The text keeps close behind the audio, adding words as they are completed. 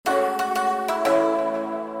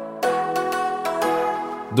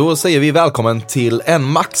Då säger vi välkommen till en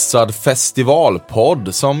maxad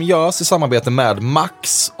festivalpodd som görs i samarbete med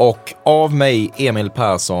Max och av mig, Emil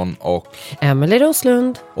Persson och Emily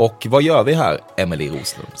Roslund. Och vad gör vi här, Emily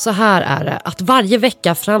Roslund? Så här är det, att varje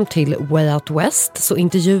vecka fram till Way Out West så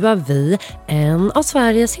intervjuar vi en av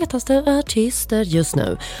Sveriges hetaste artister just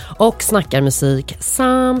nu och snackar musik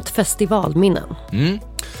samt festivalminnen.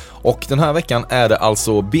 Och den här veckan är det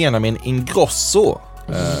alltså Benjamin Ingrosso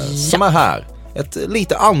som är här. Ett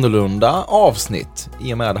lite annorlunda avsnitt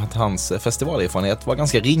i och med att hans festivalerfarenhet var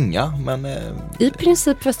ganska ringa. Men, i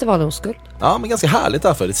princip festivaloskuld. Ja, men ganska härligt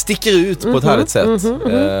därför. Det sticker ut på ett härligt sätt.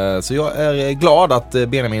 Så jag är glad att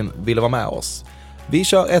Benjamin ville vara med oss. Vi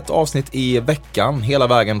kör ett avsnitt i veckan hela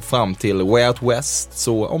vägen fram till Way Out West.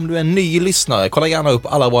 Så om du är en ny lyssnare, kolla gärna upp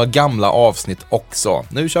alla våra gamla avsnitt också.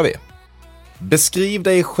 Nu kör vi! Beskriv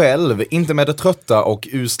dig själv, inte med det trötta och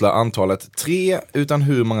usla antalet 3, utan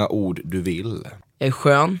hur många ord du vill. Jag är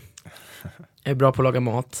skön. Jag är bra på att laga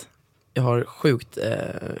mat. Jag har sjukt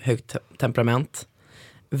högt temperament.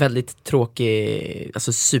 Väldigt tråkig,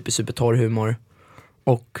 alltså super torr humor.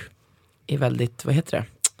 Och är väldigt, vad heter det?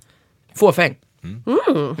 Fåfäng.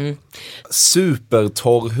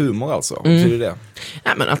 Supertorr humor alltså, betyder det?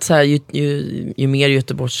 Ja, men att så här, ju mer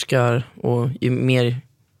göteborgskar och ju mer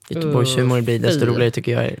Göteborgs humor blir, desto roligare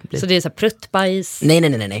tycker jag blir. Så det är så här pruttbajs?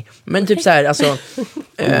 Nej. Men typ så här, alltså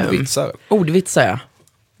Ordvitsar. Ordvitsar, ja.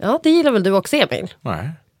 Ja, det gillar väl du också, Emil? Nej.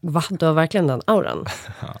 Va? Du har verkligen den auran.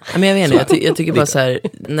 Ja, men jag vet inte, jag tycker bara så här,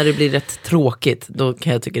 när det blir rätt tråkigt, då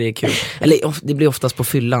kan jag tycka det är kul. Eller det blir oftast på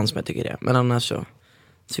fyllan som jag tycker det. Men annars så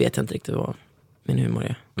vet jag inte riktigt vad min humor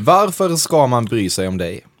är. Varför ska man bry sig om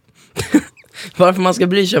dig? Varför man ska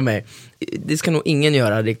bry sig om mig? Det ska nog ingen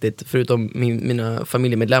göra riktigt, förutom mina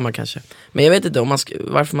familjemedlemmar kanske. Men jag vet inte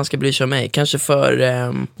varför man ska bry sig om mig. Kanske för,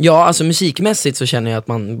 alltså musikmässigt så känner jag att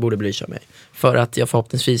man borde bry sig om mig. För att jag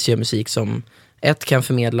förhoppningsvis gör musik som 1 kan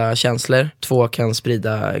förmedla känslor, 2 kan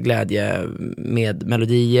sprida glädje med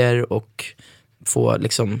melodier och få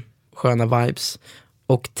liksom sköna vibes.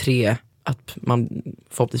 Och 3, att man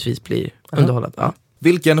förhoppningsvis blir underhållad. Ja.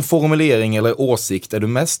 Vilken formulering eller åsikt är du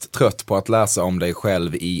mest trött på att läsa om dig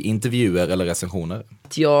själv i intervjuer eller recensioner?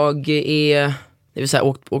 Jag är, det vill säga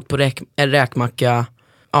åkt på räkmacka.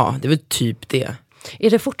 Ja, det är väl typ det. Är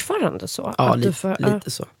det fortfarande så? Ja,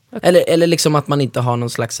 lite så. Okay. Eller liksom att man inte har någon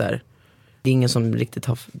slags så här, det är ingen som riktigt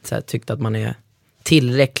har så här, tyckt att man är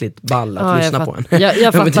tillräckligt ball att lyssna på en.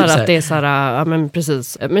 Jag fattar att det är så här, ja men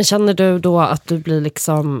precis. Men känner du då att du blir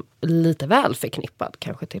liksom lite väl förknippad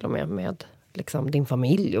kanske till och med liksom din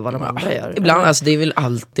familj och vad de andra gör? Ibland, alltså det är väl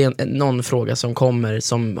alltid någon fråga som kommer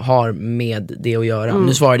som har med det att göra.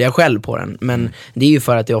 Nu svarade jag själv på den, men det är ju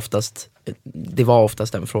för att det var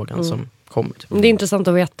oftast den frågan som kommer. Typ. Det är intressant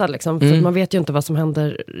att veta liksom, för man vet ju inte vad som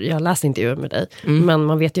händer. Jag läste intervjuer med dig, men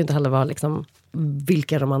man vet ju inte heller vad liksom,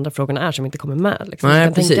 vilka de andra frågorna är som inte kommer med liksom. Nej, jag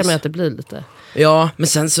kan precis. tänka mig att det blir lite. Ja, men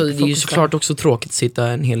sen så det är ju såklart också tråkigt att sitta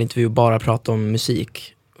en hel intervju och bara prata om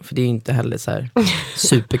musik. För det är ju inte heller så här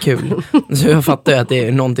superkul. Så jag fattar ju att det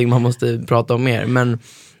är någonting man måste prata om mer. Men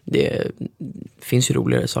det finns ju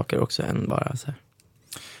roligare saker också än bara så här.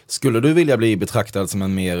 Skulle du vilja bli betraktad som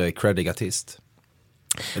en mer creddig artist?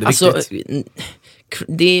 Är det alltså, viktigt?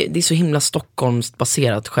 Det är så himla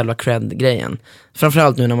Stockholmsbaserat, själva cred-grejen.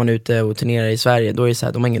 Framförallt nu när man är ute och turnerar i Sverige, då är det så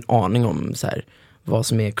här, de har ingen aning om så här, vad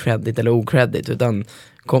som är credit eller ocredit. Utan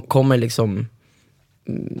kommer liksom...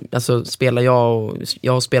 Alltså spelar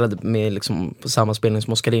jag spelade med liksom på samma spelning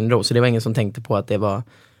som Oskar Lindros, så det var ingen som tänkte på att det var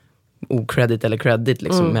ocredit eller credit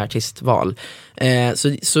liksom med artistval.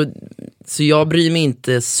 Så jag bryr mig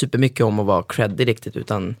inte supermycket om att vara creddig riktigt,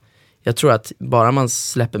 utan jag tror att bara man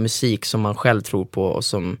släpper musik som man själv tror på och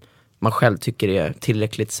som man själv tycker är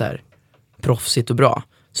tillräckligt så här proffsigt och bra,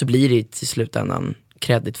 så blir det till slutändan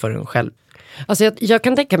credit för en själv. Alltså jag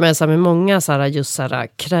kan tänka mig så här, med många så här, just så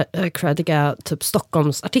här creddiga typ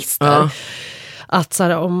Stockholms artister, att så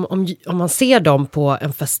här, om man ser dem på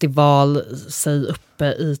en festival, säg uppe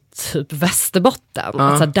i typ Västerbotten,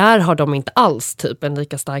 att så här, där har de inte alls typ en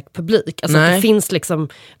lika stark publik. Alltså att det finns liksom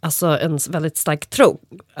alltså en väldigt stark tro,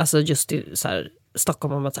 alltså just i så här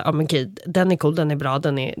Stockholm, om att säga, men okej, den är cool, den är bra,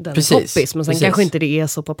 den är poppis, men sen kanske inte det är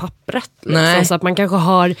så på pappret liksom. Så att man kanske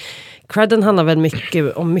har, credden handlar väl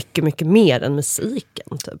mycket om mycket mer än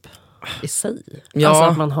musiken typ i sig. Ja, alltså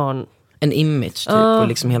att man har en image typ, och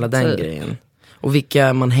liksom hela den grejen. Och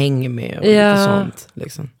vilka man hänger med och lite sånt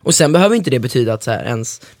liksom. Och sen behöver inte det betyda att så här,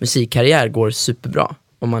 ens musikkarriär går superbra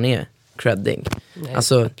om man är creddig. Nej,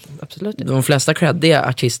 alltså, absolut. De flesta creddiga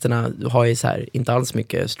artisterna har ju så här, inte alls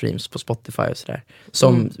mycket streams på Spotify och sådär,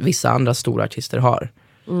 som vissa andra stora artister har,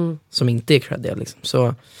 som inte är creddiga liksom.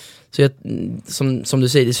 Så Så som du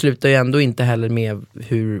säger, det slutar ju ändå inte heller med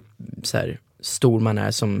hur så här, stor man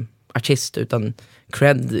är som artist, utan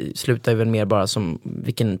cred slutar ju väl mer bara som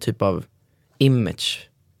vilken typ av image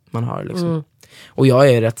man har liksom. Och jag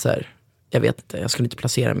är rätt så här, jag vet inte, jag skulle inte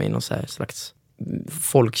placera mig i någon så här slags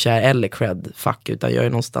folkkär eller cred-fack, utan jag är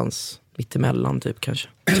någonstans mittemellan typ kanske.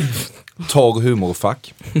 Torr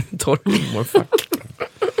humorfack. Torr humorfack.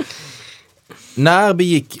 När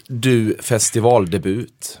begick du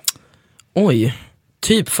festivaldebut? Oj,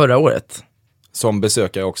 typ förra året. Som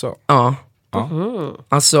besökare också? Ja. Ja.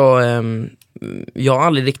 Alltså, jag har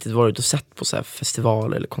aldrig riktigt varit och sett på så här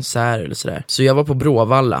festival eller konserter eller sådär. Så jag var på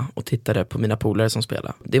Bråvalla och tittade på mina polare som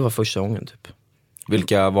spelade. Det var första gången typ.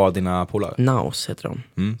 Vilka var dina polare? Naus heter de.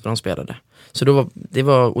 Så de spelade. Så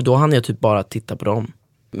och då hann jag typ bara titta på dem.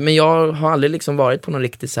 Men jag har aldrig liksom varit på någon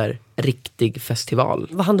riktig festival.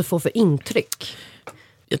 Vad hann du få för intryck?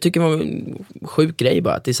 Jag tycker det var en sjuk grej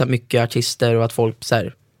bara. Att det är så här mycket artister och att folk så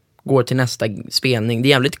här går till nästa spelning. Det är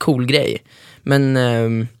en jävligt cool grej. Men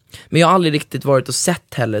jag har aldrig riktigt varit och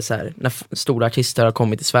sett heller så här, när stora artister har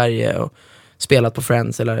kommit till Sverige och spelat på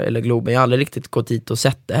Friends eller Globen. Jag har aldrig riktigt gått dit och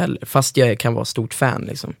sett det heller. Fast jag kan vara stort fan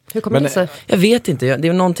liksom. Hur kommer det sig? Jag vet inte. Det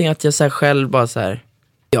är någonting att jag så här, själv bara så här.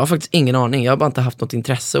 Jag har faktiskt ingen aning. Jag har bara inte haft något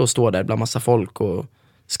intresse att stå där bland massa folk och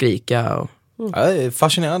skrika. Och... Ja, det är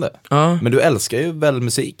fascinerande. Ja. Men du älskar ju väl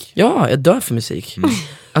musik? Ja, jag dör för musik.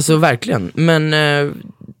 Alltså verkligen. Men...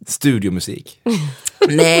 Studiomusik?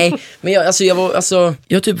 Nej, men jag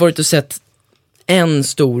har typ varit och sett en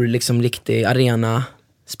stor liksom riktig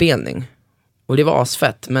arena-spelning. Och det var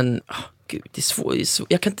asfett, men... Gud, det är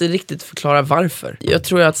svårt. Jag kan inte riktigt förklara varför. Jag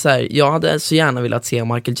tror att så här, jag hade så gärna velat se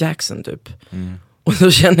Michael Jackson typ. Och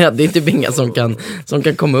då känner jag att det är typ inga som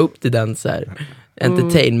kan komma upp till den så här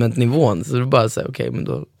entertainment-nivån. Så det är bara så här, okej, men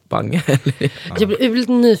då banga. Jag blev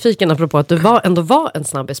lite nyfiken apropå att du ändå var en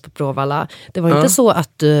snabbis på Bråvalla. Det var inte så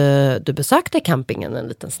att du besökte campingen en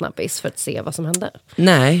liten snabbis för att se vad som hände?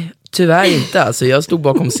 Nej, tyvärr inte. Alltså, jag stod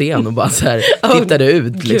bakom scen och bara så här tittade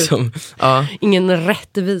ut liksom. Ja. Ingen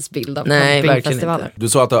rättvis bild av campingfestivaler. Du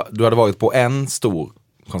sa att du hade varit på en stor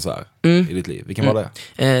konsert i ditt liv. Vilken var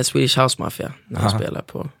det? Swedish House Mafia, när de spelar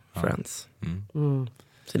på Friends.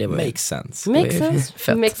 Så det var Makes sense. Makes sense.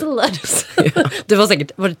 Fett. Makes a lot of sense. Du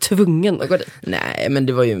var du tvungen att gå dit? Nej, men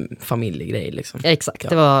det var ju en familjegrej liksom. Ja, exakt,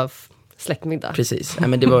 det var släktmiddag. Precis, nej,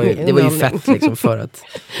 men det var ju fett liksom för att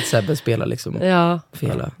Sebbe spela liksom för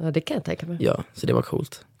hela. Ja, det kan jag tänka mig. Ja, så det var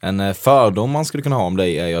coolt. En fördom man skulle kunna ha om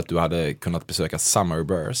dig är ju att du hade kunnat besöka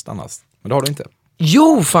Summerburst annars. Men det har du inte.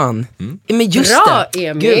 Jo, fan! Men just bra, det.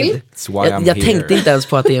 Emil! Gud. Jag tänkte inte ens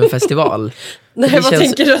på att det är en festival. Nej, vad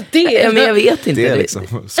tänker du att det är? Men jag vet inte. Det är liksom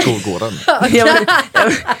skolgården.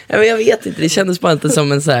 Jag vet inte, det kändes bara inte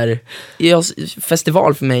som en så här...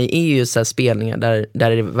 Festival för mig är ju så här spelningar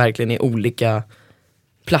där det verkligen är olika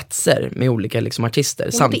platser med olika liksom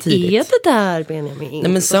artister samtidigt. Det är det där, Benjamin.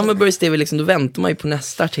 Nej, men Summerburst är väl liksom, då väntar man ju på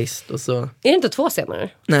nästa artist och så... Är det inte 2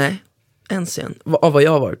 scener? Nej, en scen. Av vad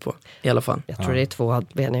jag har varit på, i alla fall. Jag tror det är 2,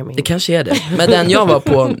 Benjamin. Det kanske är det. Men den jag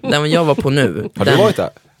var på nu... Har du varit där?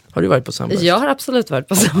 Har du varit på Summerburst? Jag har absolut varit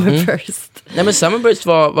på Summerburst. Nej, men Summerburst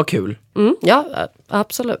var kul. Ja,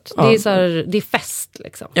 absolut. Ja. Det är så här, det är fest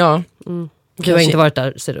liksom. Ja. Du har inte varit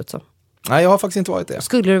där, ser det ut som. Nej, jag har faktiskt inte varit det.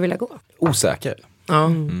 Skulle du vilja gå? Osäker.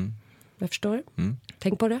 Ja. Jag förstår.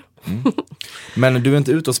 Tänk på det. Men du är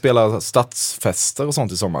inte ute och spelar stadsfester och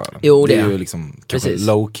sånt i sommar? Eller? Jo, det är ju liksom precis.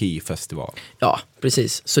 Low-key festival. Ja,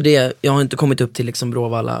 precis. Så jag har inte kommit upp till liksom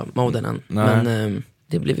Bråvalla-moden än. Nej. Men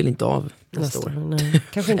det blir väl inte av nästa år. Nej,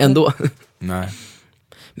 kanske inte. Ändå. Nej.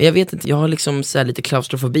 Men jag vet inte, jag har liksom så här lite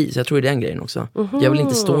klaustrofobi, så jag tror det är den grejen också. Jag vill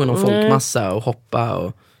inte stå i någon folkmassa och hoppa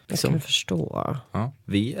och liksom. Jag kan förstå. Ja.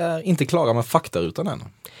 Vi är inte klara med faktarutan än.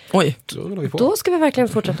 Oj. Då ska vi verkligen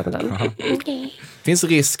fortsätta med den. Finns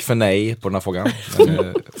risk för nej på den här frågan.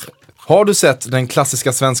 Men, har du sett den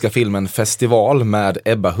klassiska svenska filmen Festival med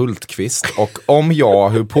Ebba Hultqvist? Och om ja,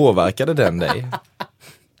 hur påverkade den dig?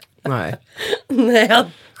 Nej. Nej,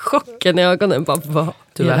 chocken i ögonen bara var.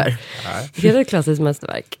 Tyvärr. Det är ett klassiskt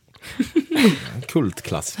mästerverk.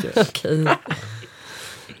 Kultklassiker. Okej.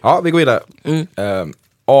 Ja, vi går vidare.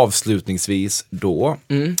 Avslutningsvis då.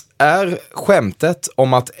 Är skämtet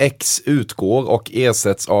om att X utgår och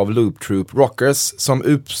ersätts av Loop Troop Rockers som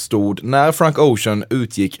uppstod när Frank Ocean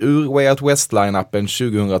utgick ur Way Out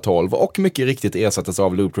West-line-appen 2012 och mycket riktigt ersattes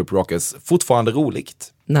av Loop Troop Rockers fortfarande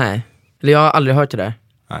roligt? Nej. Eller jag har aldrig hört det där.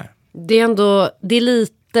 Nej. Det är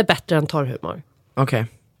lite bättre än torrhumor. Okej.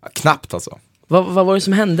 Knappt alltså. Vad var det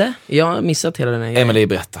som hände? Jag har missat hela den här. Emily,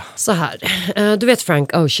 berätta. Så här, du vet Frank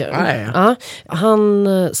Ocean. Ja. Han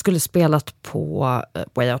skulle spelat på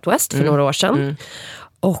Way Out West för några år sedan.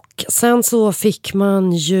 Och sen så fick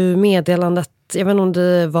man ju meddelandet, jag vet inte om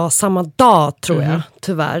det var samma dag tror jag,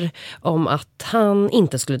 tyvärr, om att han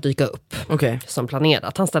inte skulle dyka upp som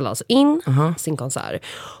planerat. Han ställde alltså in sin konsert.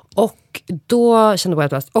 Och då kände Way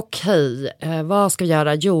Out West, okej, vad ska vi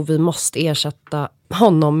göra? Jo, vi måste ersätta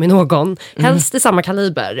honom med någon, helst i samma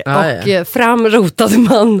kaliber. Och framrotade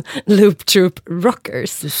man Loop Troop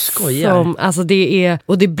Rockers. Du skojar. Alltså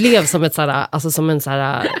det blev som ett såhär, alltså som en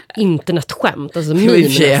såhär internetskämt. Alltså det var ju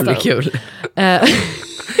jävligt kul.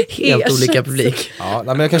 Helt olika publik. Ja,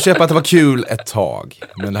 men jag kan köpa att det var kul ett tag.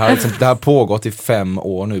 Men det här pågått i 5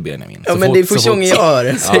 år nu, Benjamin. Ja, men det är första gången jag hör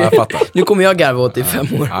det. Ja, jag fattar. Nu kommer jag garva åt i 5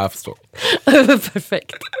 år. Ja, jag förstår.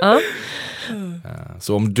 Perfekt. Ja.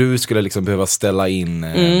 Så om du skulle liksom behöva ställa in,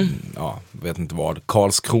 vet inte vad,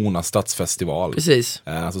 Karlskrona stadsfestival. Precis.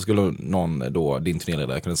 Så skulle någon då, din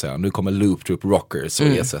turnéledare, kunna säga, nu kommer Loop Troop Rockers och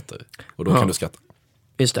ersätter. Och då kan du skratta.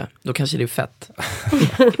 Just det, då kanske det är fett.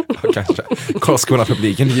 Kanske.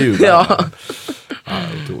 Karlskrona-publiken ljuder. Ja.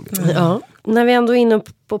 Ja. När vi ändå är inne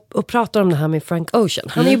och pratar om det här med Frank Ocean.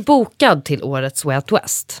 Han är ju bokad till årets Way Out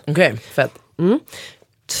West. Okej, fett.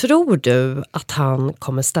 Tror du att han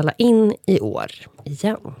kommer ställa in i år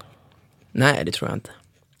igen? Nej, det tror jag inte.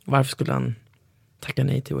 Varför skulle han tacka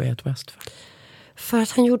nej till Way Out West? För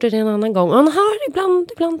att han gjorde det en annan gång. Och han har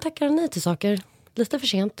ibland tackar nej till saker lite för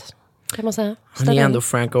sent, kan man säga. Han är ändå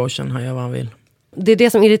Frank Ocean, han gör vad han vill. Det är det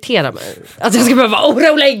som irriterar mig. Att jag ska behöva vara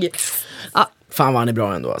orolig. Fan vad han är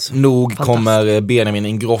bra ändå alltså. Nog kommer Benjamin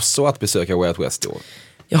Ingrosso att besöka Way Out West i år.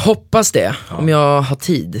 Jag hoppas det, om jag har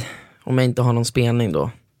tid. Om jag inte har någon spelning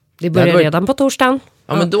då. Det börjar redan på torsdagen.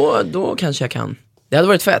 Ja, men då kanske jag kan. Det hade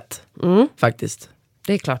varit fett, faktiskt.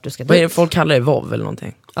 Det är klart du ska. Vad är det folk kallar det? VOV eller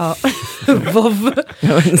någonting? Ja, VOV.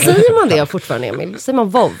 Säger man det fortfarande, Emil? Säger man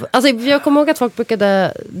VOV? Alltså, jag kommer ihåg att folk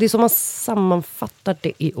brukade, det är som man sammanfattar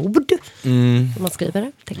det i ord. Man skriver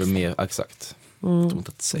det. Text. Det är mer exakt.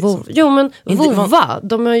 Jo, men vova,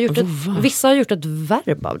 de har gjort vissa har gjort ett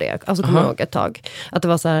verb av det. Alltså kommer jag ihåg ett tag. Att det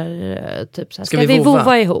var så här, typ så här, ska vi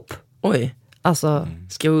vova ihop? Oj. Alltså,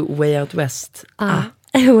 ska vi Way Out West?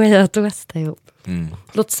 Way Out West ihop.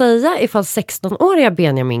 Låt säga ifall 16-åriga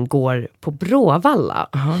Benjamin går på Bråvalla.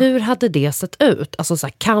 Hur hade det sett ut? Alltså så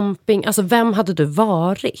här, camping, alltså vem hade du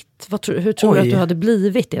varit? Hur tror du att du hade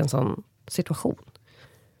blivit i en sån situation?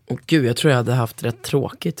 Gud, jag tror jag hade haft rätt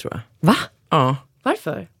tråkigt, tror jag. Va? Ja.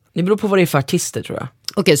 Varför? Det beror på vad det är för artister, tror jag.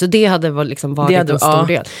 Okej, så det hade liksom varit en stor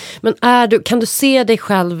del. Men kan du se dig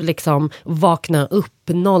själv liksom vakna upp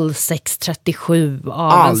 06:37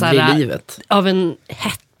 av aldrig i livet. Av en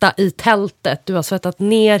hetta i tältet? Du har svettat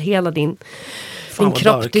ner hela din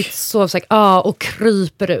kropp, ditt sovsäck, och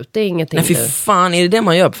kryper ut. Det är ingenting. Nej, fy fan, är det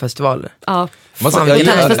man gör på festivaler? Ja.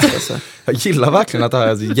 Jag gillar verkligen att det här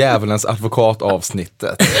är djävulens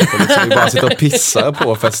advokatavsnittet. Vi bara sitter och pissar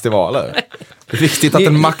på festivaler. Det är viktigt att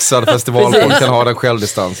en maxad festivalfolk kan ha den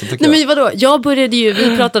självdistansen, tycker jag. Men vadå? Jag började ju,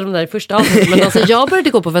 vi pratade om det här i första avsnittet, men alltså jag började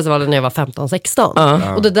gå på festivalen när jag var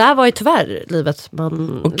 15-16. Och det där var ju tyvärr livet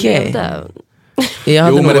man levde.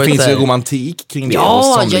 Jo, men det finns ju romantik kring det.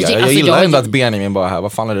 Ja, jag gillar ändå att Benjamin bara här,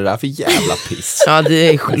 vad fan är det där för jävla piss? Ja,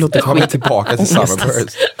 det låter skit. Tillbaka till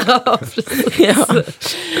Summerburst. Ja,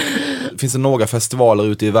 precis. Finns det några festivaler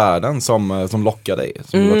ute i världen som lockar dig?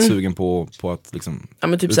 Som du varit sugen på att liksom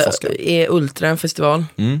typ såhär, är Ultra en festival?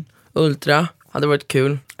 Ultra hade varit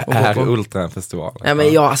kul. Är Ultra en festival? Ja,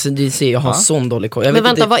 men alltså du ser, jag har sån dålig koll. Men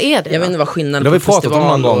vänta, vad är det? Jag vet inte vad skillnaden på festival. Det har vi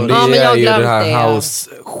pratat om någon gång. Det är ju det här house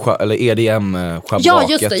eller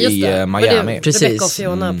EDM-schabraket i Miami. Precis. Rebecca och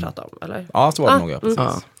Fiona pratade om, eller? Ja, så var det nog.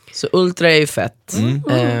 Ja. Så Ultra är ju fett.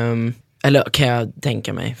 Eller kan jag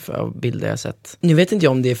tänka mig för bilder jag sett. Nu vet inte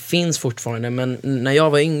jag om det finns fortfarande, men när jag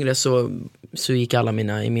var yngre så gick alla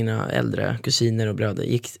mina äldre kusiner och bröder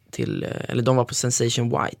gick till, eller de var på Sensation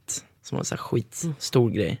White, som var en sån här skitstor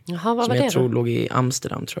grej. Jaha, vad som var jag det tror låg i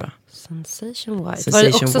Amsterdam, tror jag. Sensation White. Var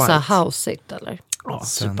det också så här house-it, eller? Ja,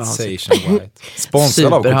 Sensation White.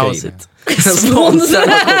 Sponsrad av kokain. Sponsrad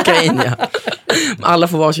av kokain, ja. Alla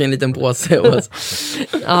får varsin en liten påse.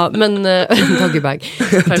 Ja, men doggybag.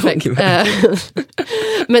 Perfekt.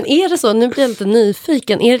 Men är det så, nu blir jag lite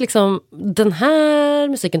nyfiken, är det liksom den här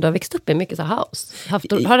musiken du har växt upp i, mycket så house?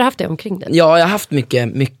 Har du haft det omkring dig? Ja, jag har haft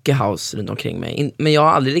mycket house runt omkring mig. Men jag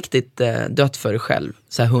har aldrig riktigt dött för det själv,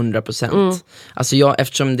 så här 100%. Alltså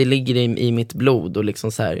eftersom det ligger i mitt blod och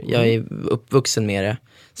liksom så här, jag är uppvuxen med det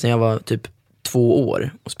sen jag var typ 2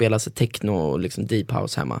 år och spelade så techno och liksom deep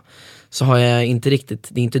house hemma. Så har jag inte riktigt,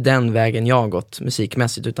 det är inte den vägen jag har gått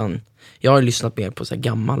musikmässigt, utan jag har lyssnat mer på så här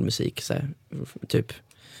gammal musik, så här, typ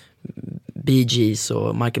Bee Gees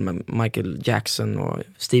och Michael Jackson och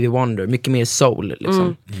Stevie Wonder, mycket mer soul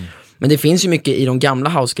liksom. Men det finns ju mycket, i de gamla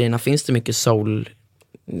house-grejerna finns det mycket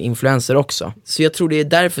soul-influenser också. Så jag tror det är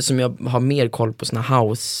därför som jag har mer koll på såna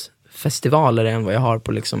house-festivaler än vad jag har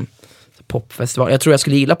på liksom popfestivaler. Jag tror jag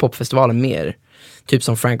skulle gilla popfestivalen mer. Typ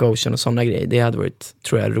som Frank Ocean och sådana grejer. Det hade varit,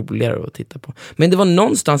 tror jag, roligare att titta på. Men det var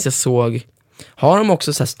någonstans jag såg, har de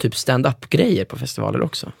också så här, typ stand-up-grejer på festivaler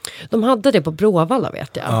också? De hade det på Bråvalla,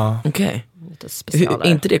 vet jag. Ja. Okej. Lite specialare.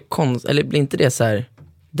 Inte det eller blir inte det så här,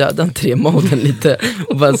 döda inte det moden lite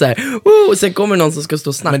och bara så här, och sen kommer någon som ska stå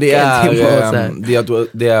och snacka. Men det är, en timme och så här.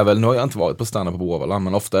 det är väl, nu har jag inte varit på stand-up på Bråvalla,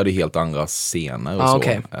 men ofta är det helt andra scener och så.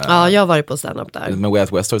 Okay. Ja, jag har varit på stand-up där. Men Way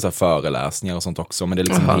Out West har ju så här föreläsningar och sånt också, men det är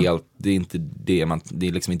liksom helt, det är inte det det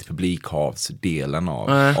är liksom inte publikhavsdelen av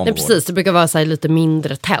området. Nej, precis, det brukar vara så här lite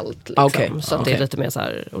mindre tält liksom, Okay. så att det är lite mer så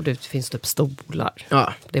här, och det finns typ stolar.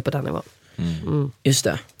 Ja. Det är på den nivån. Just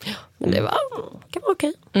det. Men det var, kan vara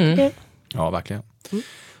okej. Mm. Ja, verkligen.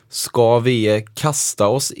 Ska vi kasta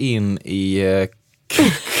oss in i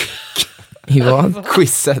I vad?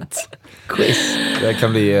 quizet? Quiz. Det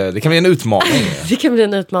kan bli en utmaning. Det kan bli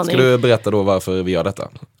en utmaning. Ska du berätta då varför vi gör detta?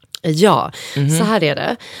 Ja, så här är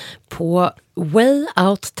det. På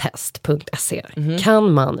wayouttest.se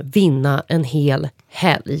kan man vinna en hel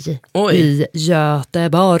helg i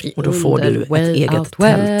Göteborg. Och då får du ett eget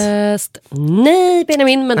tält. Nej,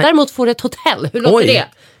 Benjamin, men däremot får du ett hotell. Hur låter det?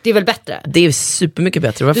 Det är väl bättre? Det är supermycket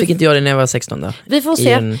bättre. Varför fick inte jag det när jag var 16 då? Vi får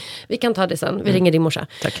se. Vi kan ta det sen. Vi ringer din morsa.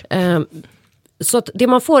 Tack. Så att det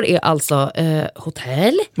man får är alltså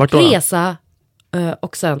hotell, resa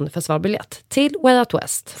och sen festivalbiljett till Way Out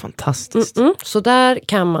West. Fantastiskt. Så där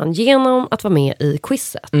kan man genom att vara med i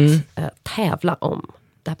quizet tävla om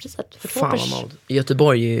det här priset. För Fan vad mod.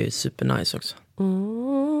 Göteborg är ju supernice också.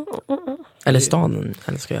 Eller staden,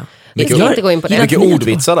 älskar jag. Vi ska inte gå in på det. Mycket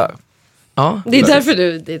ordvitsar där. Ja. Det är därför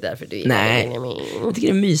du är Nej, Benjamin. jag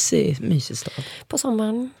tycker det är mysig stad. På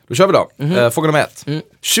sommaren. Då kör vi då. Fråga nummer 1.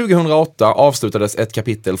 2008 avslutades ett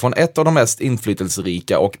kapitel från ett av de mest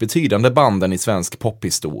inflytelserika och betydande banden i svensk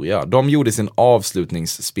pophistoria. De gjorde sin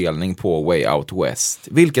avslutningsspelning på Way Out West.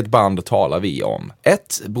 Vilket band talar vi om?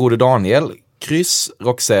 1. Broder Daniel, Kryss,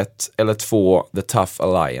 Roxette eller 2. The Tough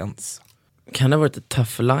Alliance? Kan det ha varit The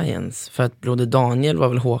Tough Alliance? För att Broder Daniel var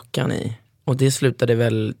väl Håkan i. Och det slutade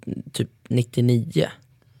väl typ 99.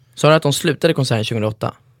 Så har du att de slutade konserten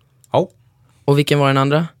 2008? Ja. Och vilken var den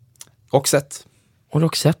andra? Roxette. Och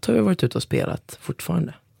Roxette har ju varit ute och spelat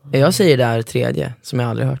fortfarande. Jag säger där tredje, som jag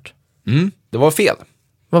aldrig hört. Det var fel.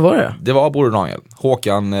 Vad var det? Det var Broder Daniel.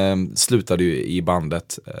 Håkan slutade ju i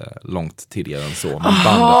bandet långt tidigare än så. Men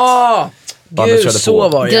bandet Gud, körde så på.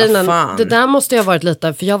 var det. Grejen, Fan. det där måste ju ha varit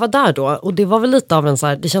lite, för jag var där då och det var väl lite av en så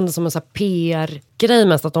här, det kändes som en så här PR-grej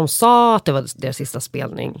mest att de sa att det var deras sista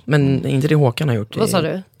spelning. Men inte det Håkan har gjort. Vad sa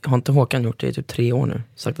du? Har inte Håkan gjort det i typ 3 år nu?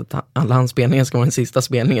 Sagt att alla hans spelningar ska vara den sista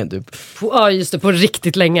spelningen typ. Ja, just det, på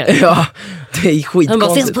riktigt länge. Ja, det är skitkonstigt. Han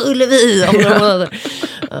bara, ses på Ullevi om några månader.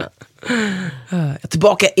 Jag är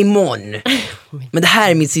tillbaka imorgon. Men det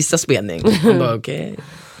här är min sista spelning. Han bara, okej.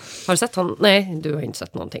 Har du sett honom? Nej, du har inte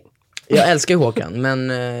sett någonting. Jag älskar ju Håkan,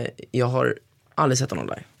 men jag har aldrig sett honom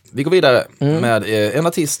där. Vi går vidare med en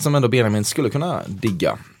artist som ändå Benjamin skulle kunna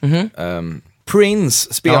digga.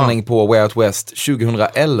 Prince spelning på Way Out West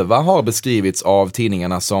 2011 har beskrivits av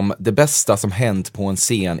tidningarna som det bästa som hänt på en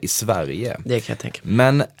scen i Sverige. Det kan jag tänka.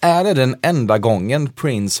 Men är det den enda gången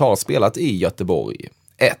Prince har spelat i Göteborg?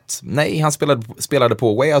 1. Nej, han spelade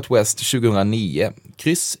på Way Out West 2009.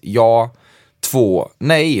 Kryss, ja. 2.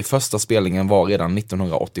 Nej, första spelningen var redan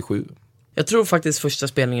 1987. Jag tror faktiskt första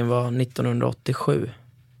spelningen var 1987.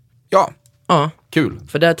 Ja, Ja, kul.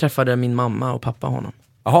 för där träffade min mamma och pappa honom.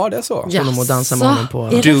 Jaha, det är så. Så de och dansade med honom på, är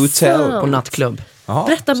det Do tell. sant? på nattklubb. Jaha.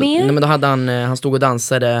 Berätta mer. Nej, men då hade han stod och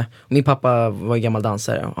dansade. Min pappa var ju gammal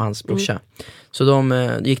dansare och hans brorsa. Så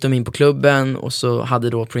gick de in på klubben och så hade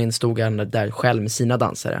då Prince stod där själv med sina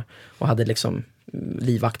dansare och hade liksom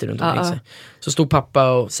livvakter runt omkring sig. Så stod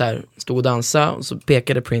pappa och så här, stod och dansade och så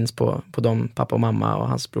pekade Prince på dem, pappa och mamma och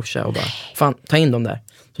hans brorsa och bara, fan, ta in dem där.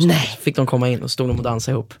 Så fick de komma in och stod de och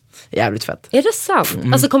dansade ihop. Jävligt fett. Är det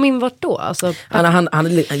sant? Alltså kom in vart då? Alltså, Han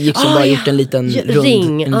gick som bara gjort en liten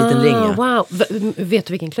ring. En liten ring, ja. Wow. Vet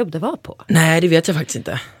du vilken klubb det var på? Nej, det vet jag faktiskt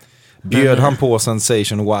inte. Bjöd han på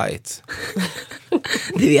Sensation White?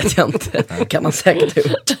 Det vet jag inte. Kan han säkert ha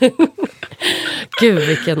gjort. Gud,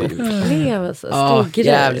 vilken upplevelse. Ja, Stor grej.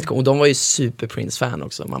 jävligt cool. Och de var ju super Prince-fan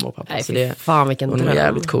också, mamma och pappa. Nej, Så fy fan vilken var nog dröm.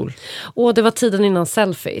 jävligt cool. Och det var tiden innan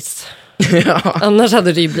selfies. Ja. Annars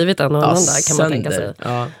hade det ju blivit en och annan där, kan man tänka sig.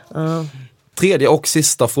 Ja. Tredje och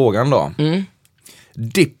sista frågan då.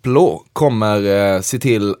 Diplo kommer se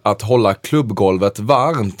till att hålla klubbgolvet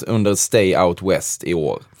varmt under Stay Out West i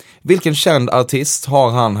år. Vilken känd artist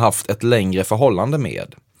har han haft ett längre förhållande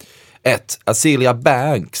med? 1. Azealia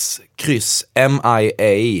Banks, kryss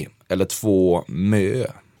MIA eller 2. Mö.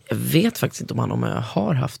 Jag vet faktiskt inte om han och Mö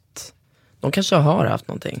har haft... De kanske har haft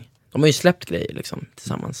någonting. De har ju släppt grejer liksom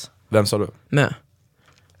tillsammans. Vem sa du? Mö.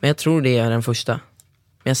 Men jag tror det är den första.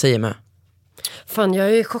 Men jag säger Mö. Fan,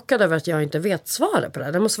 jag är chockad över att jag inte vet svaret på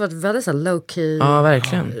det. Det måste vara ett väldigt så här low-key Ja,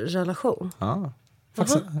 verkligen. relation. Ja,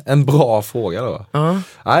 faktiskt en bra fråga då. Ja,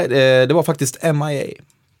 Nej, det var faktiskt MIA.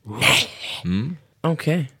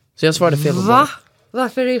 okej. Så jag svarade fel på Va?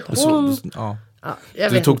 Varför är hon... Ja. Ja,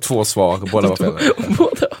 jag Du vet tog inte. 2 svar, båda var fel.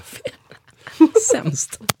 Båda var fel.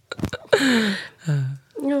 Sämst.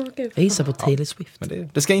 Ja, gud. Jag gissar på Taylor Swift. Men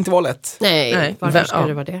det ska inte vara lätt. Nej, varför Vem- ska ja.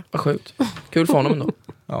 det vara det? Vad sjukt. Kul för honom då.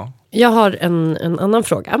 Ja. Jag har en annan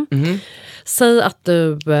fråga. Säg att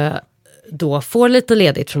du då får lite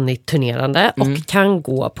ledigt från ditt turnerande och kan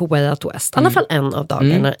gå på Way Out West. I alla fall en av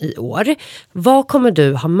dagarna i år. Vad kommer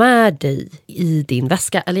du ha med dig i din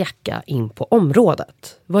väska eller jacka in på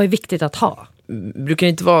området? Vad är viktigt att ha? Brukar det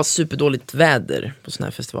inte vara superdåligt väder på såna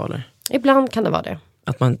här festivaler? Ibland kan det vara det.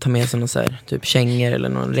 Att man tar med sig någon så här, typ kängor eller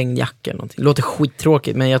någon regnjacka eller någonting. Det låter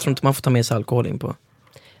skittråkigt, men jag tror inte man får ta med sig alkohol in på.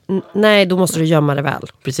 Nej, då måste du gömma det väl.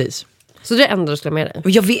 Precis. Så det är det enda du ska ha med dig.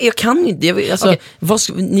 Men jag kan inte. Alltså,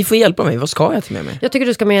 Okej. ni får hjälpa mig. Vad ska jag ta med mig? Jag tycker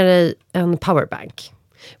du ska med dig en powerbank.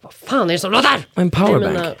 Vad fan är det som låter? Och en powerbank. Det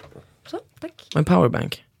är mina- Så, tack. Och en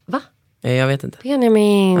powerbank. Va? Jag vet inte.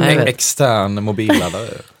 Benjamin. Nej, jag vet. Extern mobilladdare.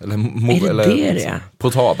 Eller, Är det det är?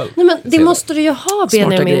 portabel. Nej, men det måste du ju ha,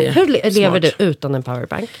 Benjamin. grejer. Hur lever Smart. du utan en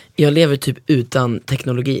powerbank? Jag lever typ utan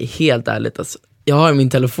teknologi, helt ärligt alltså. Jag har min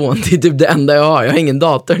telefon, det är typ det enda jag har. Jag har ingen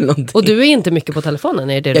dator eller någonting. Och du är inte mycket på telefonen,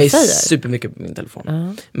 är det jag du är säger? supermycket på min telefon.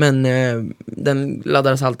 Ja. Men den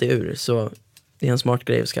laddades alltid ur, så det är en smart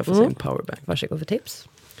grej att skaffa sig en powerbank. Varsågod för tips.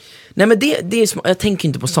 Nej, men det är jag tänker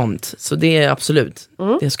inte på sånt. Så det är absolut,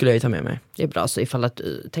 det skulle jag ju ta med mig. Det är bra, så ifall att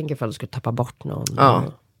du tänker ifall du skulle tappa bort någon. Ja.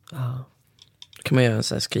 Då kan man göra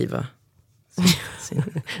så här, skriva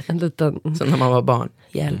En liten som när man var barn.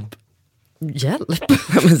 Hjälp. hjälp.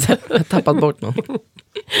 Men så här, jag har tappat bort någon.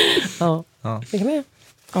 Ja, Ja. det kan man göra.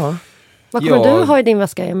 Ja. Vad kommer Ja. du ha i din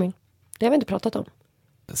väska, Emil? Det har vi inte pratat om.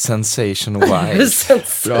 Sensation Wise.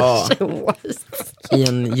 Bra. I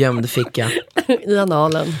en gömd ficka. I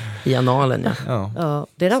analen. I analen, ja. Ja. Ja,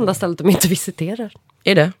 det är det enda stället de inte visiterar.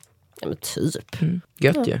 Är det? Ja, men typ.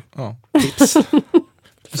 Gött ju. Ja. Tips.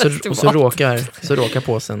 Och så råkar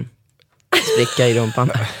påsen spricka i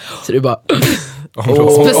rumpan. Så det är bara...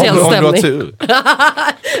 Speciell om du har stämning. tur.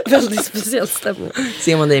 Väldigt speciell stämning.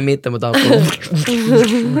 Ser man det i mitten mot alkohol.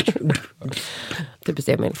 Typiskt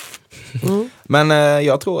Emil. Men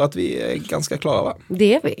jag tror att vi är ganska klara, va?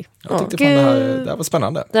 Det är vi. Jag tyckte fan det här var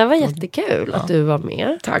spännande. Det var jättekul att du var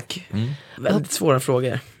med. Tack. Väldigt svåra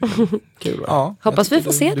frågor. Kul, va? Ja, Hoppas jag vi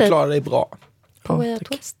får tyckte se du dig. klarade dig bra. På Way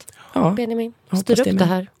Out West. Ja, Benjamin, jag styr hoppas upp det det med.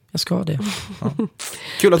 här. jag ska det.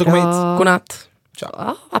 Kul att du kom hit. Ja. Godnatt.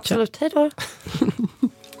 Ja, absolut. Hej då.